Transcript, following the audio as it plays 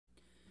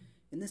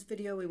In this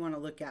video, we want to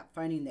look at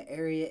finding the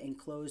area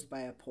enclosed by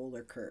a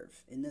polar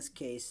curve. In this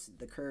case,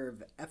 the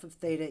curve f of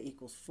theta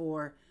equals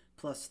 4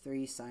 plus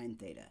 3 sine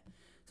theta.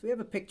 So we have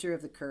a picture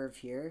of the curve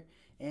here,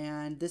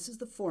 and this is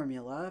the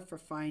formula for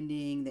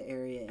finding the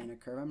area in a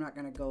curve. I'm not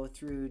going to go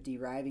through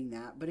deriving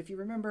that, but if you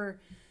remember,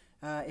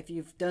 if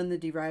you've done the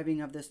deriving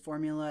of this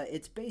formula,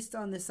 it's based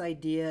on this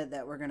idea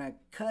that we're going to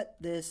cut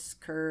this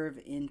curve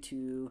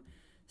into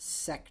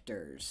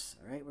sectors.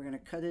 All right, we're going to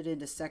cut it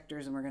into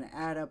sectors and we're going to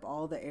add up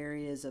all the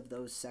areas of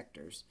those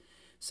sectors.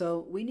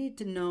 So we need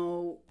to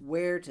know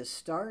where to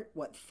start,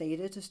 what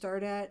theta to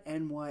start at,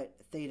 and what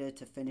theta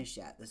to finish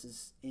at. This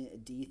is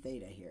d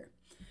theta here.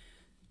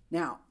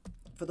 Now,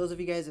 for those of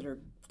you guys that have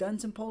done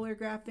some polar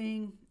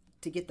graphing,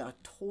 to get the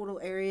total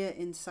area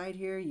inside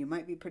here, you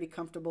might be pretty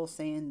comfortable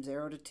saying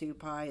 0 to 2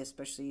 pi,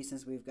 especially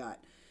since we've got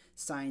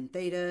sine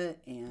theta,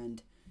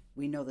 and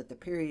we know that the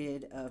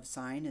period of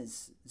sine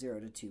is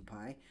 0 to 2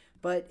 pi.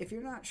 But if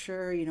you're not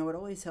sure, it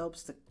always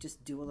helps to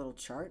just do a little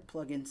chart,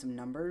 plug in some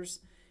numbers,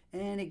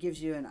 and it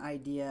gives you an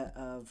idea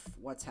of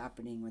what's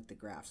happening with the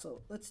graph.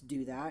 So let's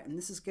do that, and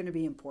this is going to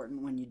be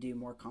important when you do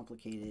more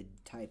complicated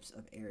types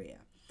of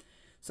area.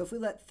 So if we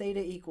let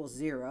theta equal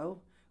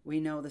 0, we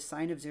know the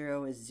sine of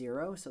 0 is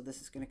 0, so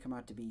this is going to come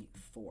out to be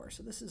 4.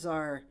 So this is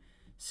our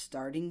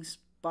starting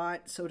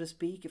spot, so to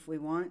speak, if we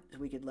want.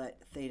 We could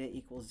let theta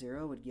equal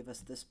 0, would give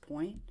us this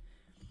point.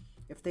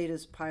 If theta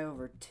is pi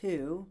over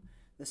 2,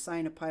 the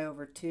sine of pi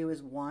over 2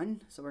 is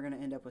 1, so we're going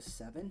to end up with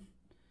 7.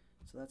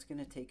 So that's going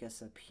to take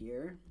us up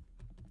here.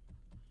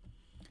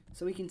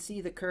 So we can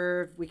see the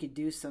curve. We could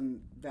do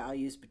some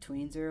values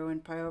between 0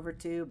 and pi over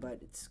 2, but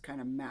it's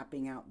kind of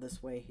mapping out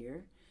this way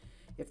here.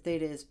 If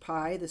theta is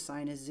pi, the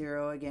sine is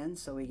 0 again,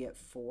 so we get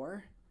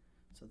 4.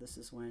 So this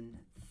is when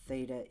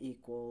theta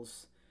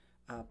equals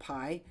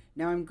pi.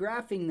 Now I'm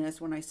graphing this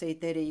when I say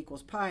theta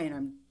equals pi and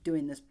I'm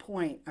doing this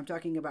point. I'm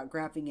talking about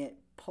graphing it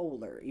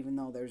polar, even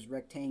though there's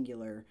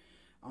rectangular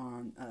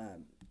on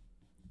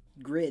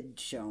grid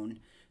shown.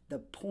 The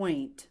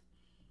point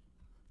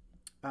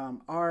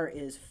r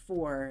is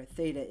 4,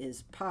 theta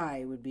is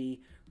pi, would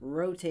be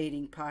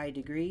rotating pi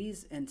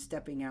degrees and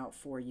stepping out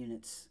 4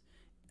 units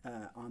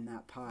on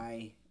that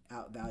pi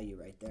out value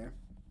right there.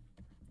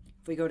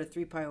 If we go to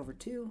 3 pi over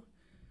 2,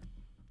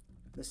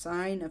 the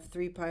sine of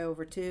 3 pi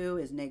over 2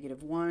 is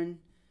 -1.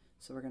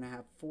 So we're going to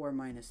have 4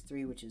 minus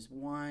 3, which is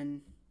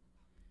 1.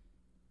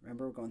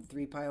 Remember, we're going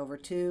 3 pi over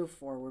 2,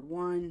 forward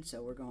 1.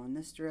 So we're going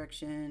this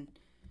direction.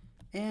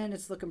 And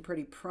it's looking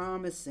pretty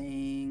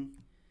promising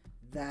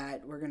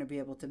that we're going to be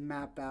able to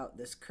map out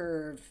this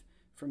curve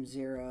from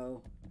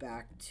 0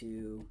 back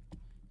to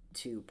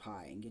 2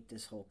 pi and get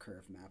this whole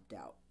curve mapped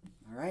out.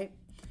 All right.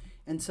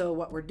 And so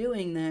what we're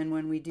doing then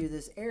when we do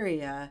this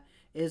area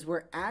is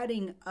we're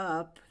adding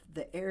up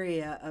the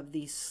area of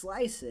these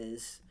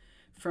slices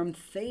from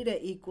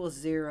theta equals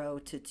 0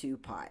 to 2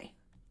 pi,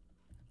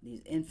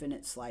 these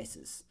infinite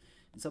slices.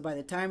 And so by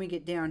the time we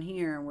get down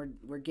here and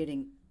we're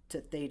getting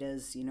to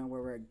thetas,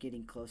 where we're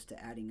getting close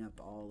to adding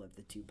up all of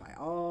the 2 pi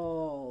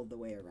all the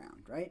way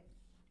around, right?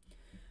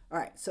 All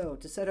right, so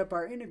to set up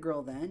our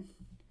integral then,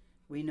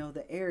 we know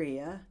the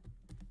area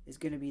is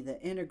going to be the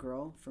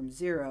integral from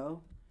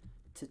 0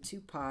 to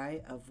 2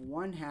 pi of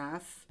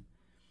 1/2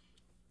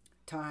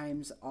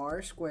 times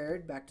r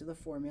squared, back to the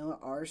formula,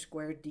 r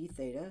squared d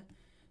theta.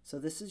 So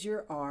this is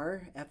your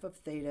r, f of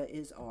theta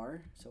is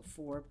r, so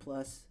 4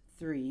 plus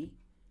 3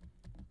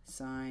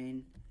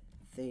 sine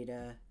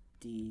theta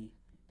d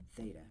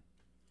theta.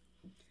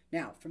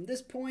 Now, from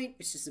this point,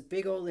 it's just a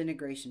big old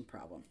integration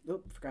problem.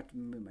 Oop, forgot to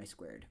move my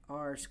squared.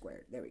 R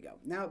squared. There we go.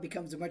 Now it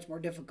becomes a much more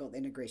difficult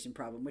integration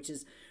problem, which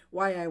is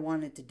why I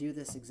wanted to do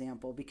this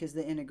example, because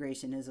the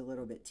integration is a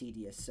little bit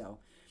tedious. So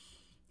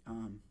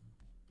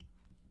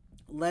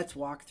let's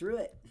walk through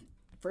it.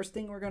 First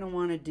thing we're going to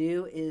want to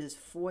do is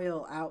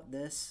FOIL out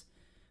this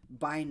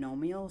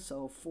binomial.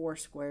 So 4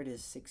 squared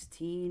is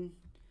 16.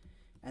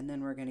 And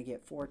then we're going to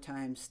get 4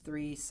 times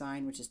 3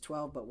 sine, which is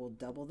 12, but we'll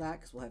double that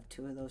because we'll have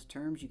 2 of those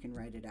terms. You can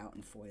write it out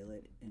and FOIL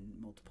it and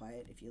multiply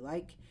it if you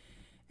like.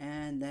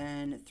 And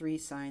then 3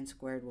 sine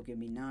squared will give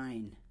me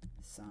 9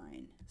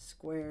 sine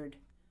squared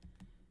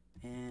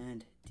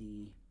and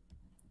d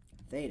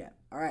theta.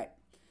 All right.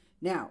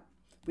 Now,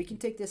 we can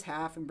take this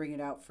half and bring it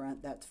out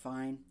front. That's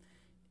fine.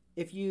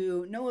 If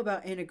you know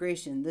about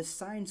integration, this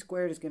sine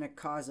squared is going to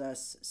cause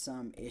us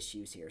some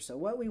issues here. So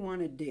what we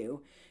want to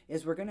do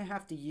is we're going to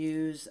have to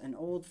use an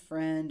old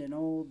friend, an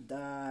old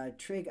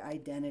trig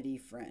identity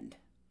friend.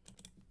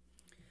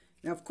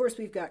 Now, of course,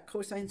 we've got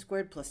cosine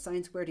squared plus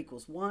sine squared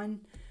equals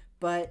 1,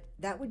 but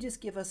that would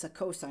just give us a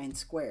cosine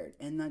squared.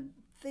 And the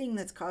thing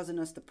that's causing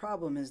us the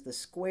problem is the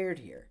squared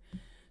here.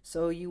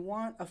 So you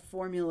want a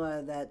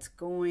formula that's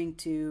going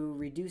to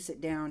reduce it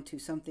down to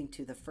something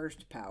to the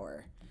first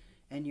power.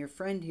 And your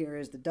friend here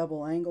is the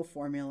double angle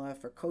formula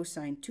for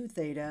cosine 2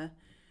 theta,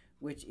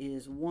 which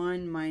is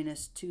 1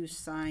 minus 2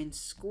 sine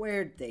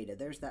squared theta.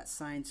 There's that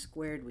sine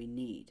squared we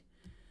need.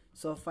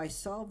 So if I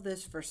solve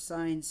this for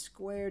sine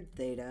squared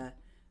theta,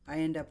 I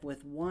end up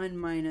with 1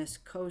 minus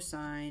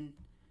cosine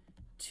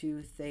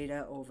 2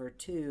 theta over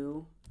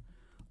 2.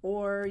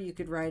 Or you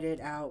could write it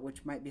out,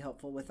 which might be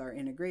helpful with our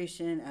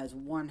integration, as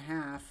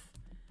 1/2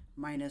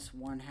 minus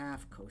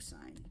 1/2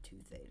 cosine 2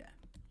 theta.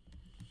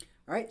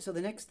 All right, so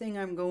the next thing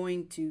I'm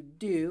going to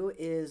do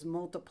is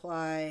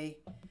multiply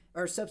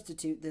or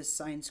substitute this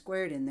sine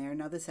squared in there.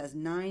 Now this has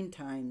 9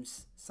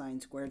 times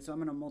sine squared, so I'm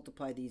going to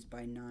multiply these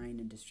by 9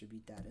 and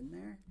distribute that in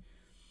there.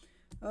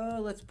 Oh,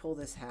 let's pull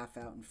this half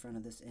out in front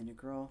of this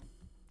integral.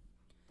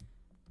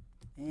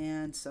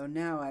 And so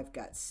now I've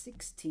got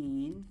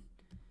 16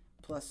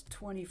 plus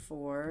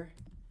 24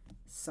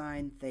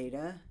 sine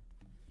theta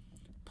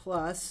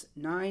plus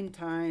 9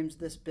 times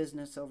this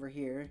business over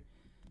here.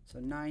 So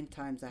 9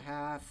 times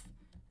 1/2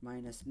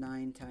 minus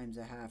 9 times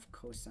 1/2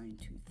 cosine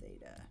 2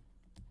 theta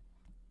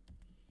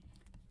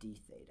d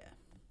theta.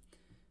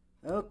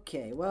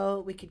 Okay,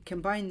 well, we could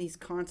combine these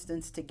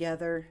constants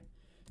together.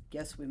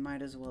 Guess we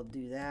might as well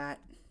do that.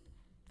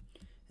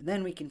 And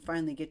then we can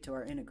finally get to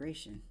our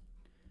integration.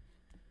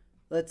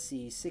 Let's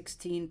see,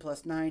 16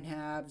 plus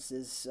 9/2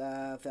 is,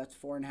 if that's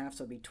 4.5,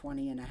 so it'll be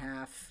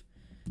 20.5.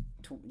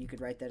 You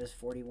could write that as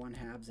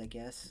 41/2, I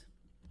guess.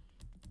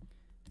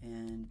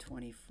 And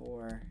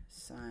 24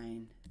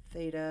 sine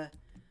theta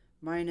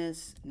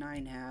minus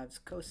 9/2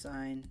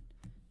 cosine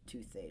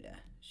 2 theta.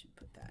 Should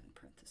put that in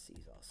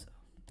parentheses also.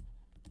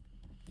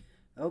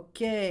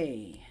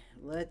 Okay,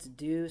 let's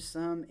do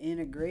some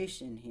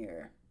integration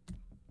here.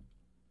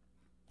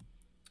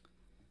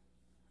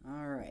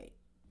 All right.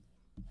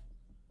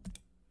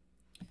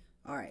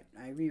 All right,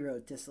 I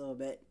rewrote this a little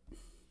bit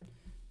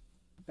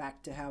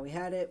back to how we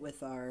had it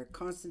with our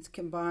constants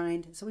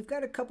combined. So we've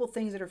got a couple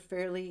things that are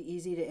fairly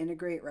easy to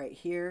integrate right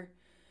here.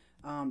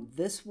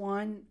 This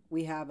one,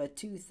 we have a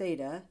 2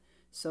 theta,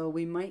 so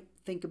we might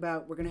think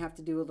about, we're going to have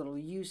to do a little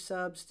u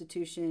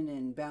substitution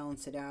and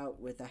balance it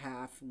out with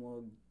 1/2, and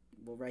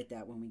we'll write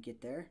that when we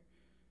get there.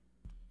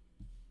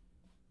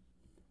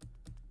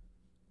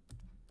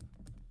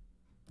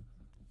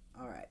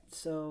 All right,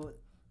 so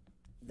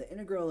the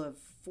integral of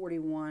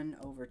 41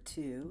 over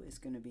 2 is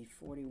going to be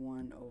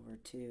 41 over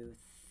 2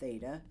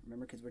 theta.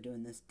 Remember, because we're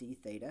doing this d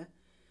theta.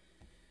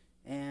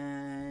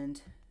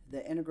 And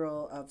the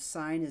integral of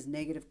sine is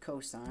negative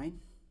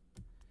cosine.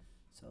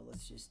 So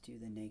let's just do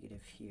the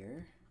negative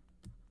here.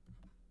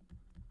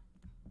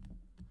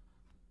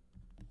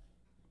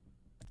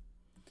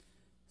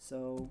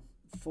 So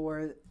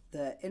for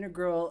the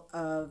integral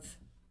of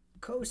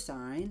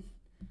cosine,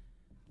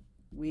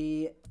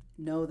 we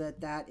know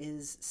that that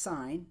is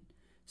sine.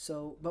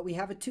 So, but we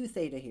have a 2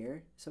 theta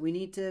here, so we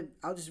need to,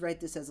 I'll just write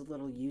this as a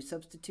little u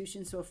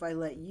substitution. So if I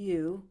let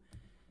u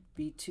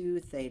be 2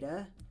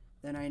 theta,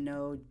 then I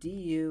know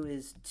du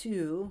is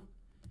 2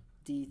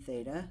 d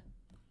theta,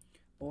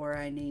 or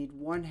I need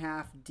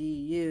 1/2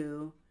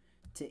 du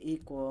to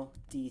equal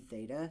d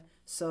theta.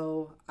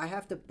 So I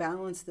have to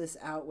balance this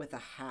out with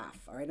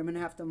 1/2. All right, I'm going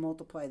to have to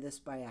multiply this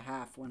by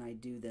 1/2 when I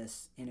do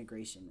this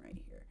integration right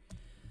here.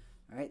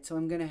 All right, so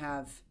I'm going to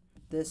have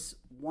this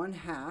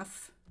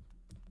 1/2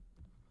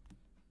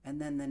 and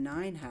then the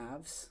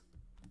 9/2.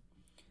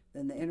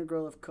 Then the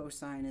integral of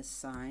cosine is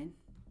sine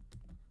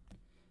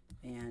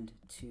and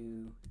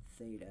 2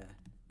 theta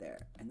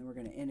there. And then we're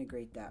going to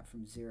integrate that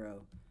from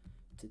 0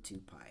 to 2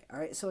 pi. All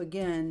right, so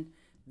again,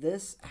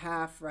 this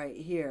half right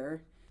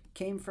here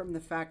came from the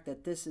fact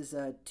that this is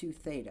a 2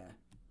 theta.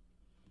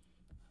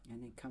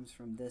 And it comes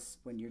from this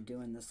when you're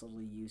doing this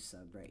little u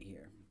sub right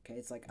here. Okay,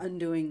 it's like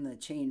undoing the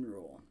chain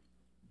rule.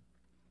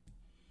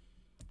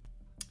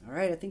 All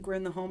right, I think we're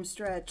in the home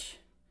stretch.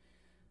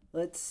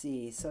 Let's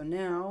see. So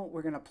now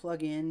we're going to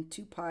plug in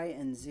 2 pi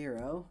and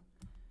 0.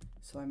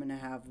 So I'm going to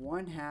have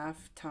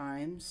 1/2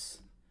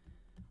 times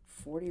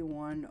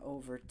 41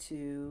 over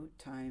 2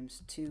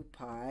 times 2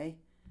 pi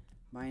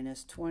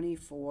minus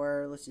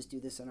 24. Let's just do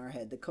this in our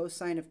head. The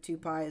cosine of 2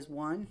 pi is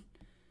 1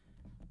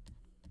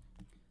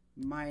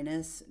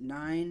 minus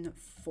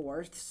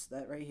 9/4,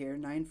 that right here,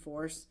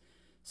 9/4.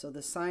 So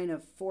the sine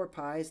of 4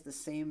 pi is the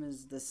same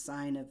as the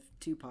sine of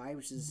 2 pi,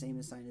 which is the same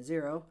as sine of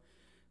 0,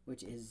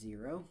 which is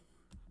 0.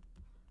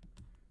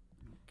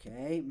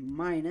 Okay,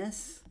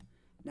 minus,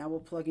 now we'll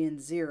plug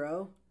in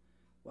 0.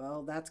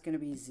 Well, that's going to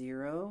be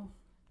 0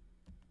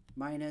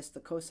 minus the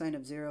cosine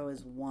of 0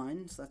 is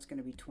 1, so that's going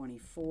to be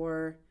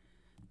 24.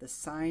 The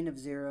sine of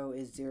 0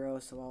 is 0,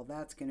 so all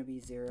that's going to be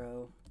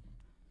 0.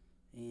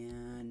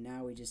 And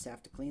now we just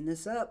have to clean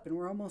this up, and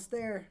we're almost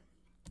there.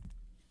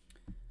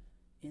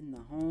 In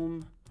the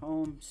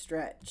home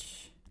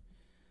stretch.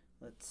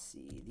 Let's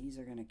see, these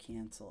are going to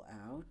cancel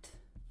out.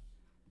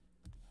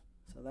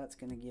 So that's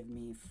going to give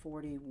me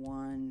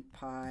 41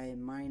 pi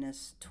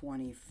minus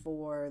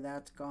 24.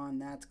 That's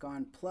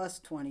gone, plus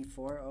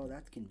 24. Oh,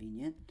 that's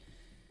convenient.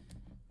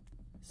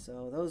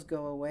 So those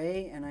go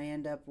away, and I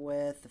end up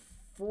with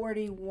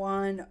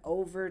 41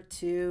 over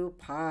 2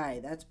 pi.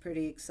 That's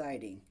pretty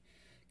exciting.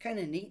 Kind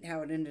of neat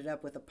how it ended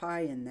up with a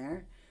pi in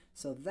there.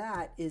 So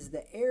that is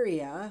the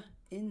area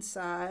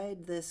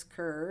inside this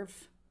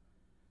curve,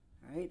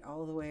 right,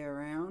 all the way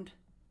around,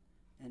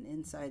 and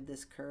inside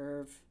this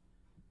curve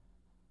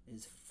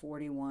is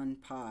 41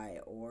 pi,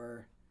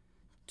 or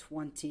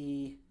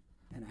 20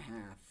 and a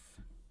half.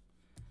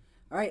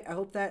 All right, I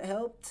hope that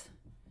helped.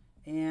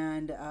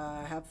 And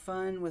have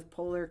fun with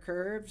polar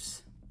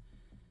curves.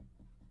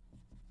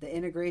 The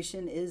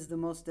integration is the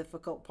most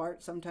difficult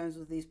part sometimes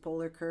with these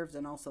polar curves,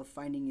 and also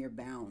finding your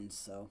bounds.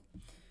 So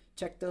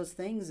check those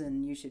things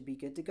and you should be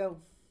good to go.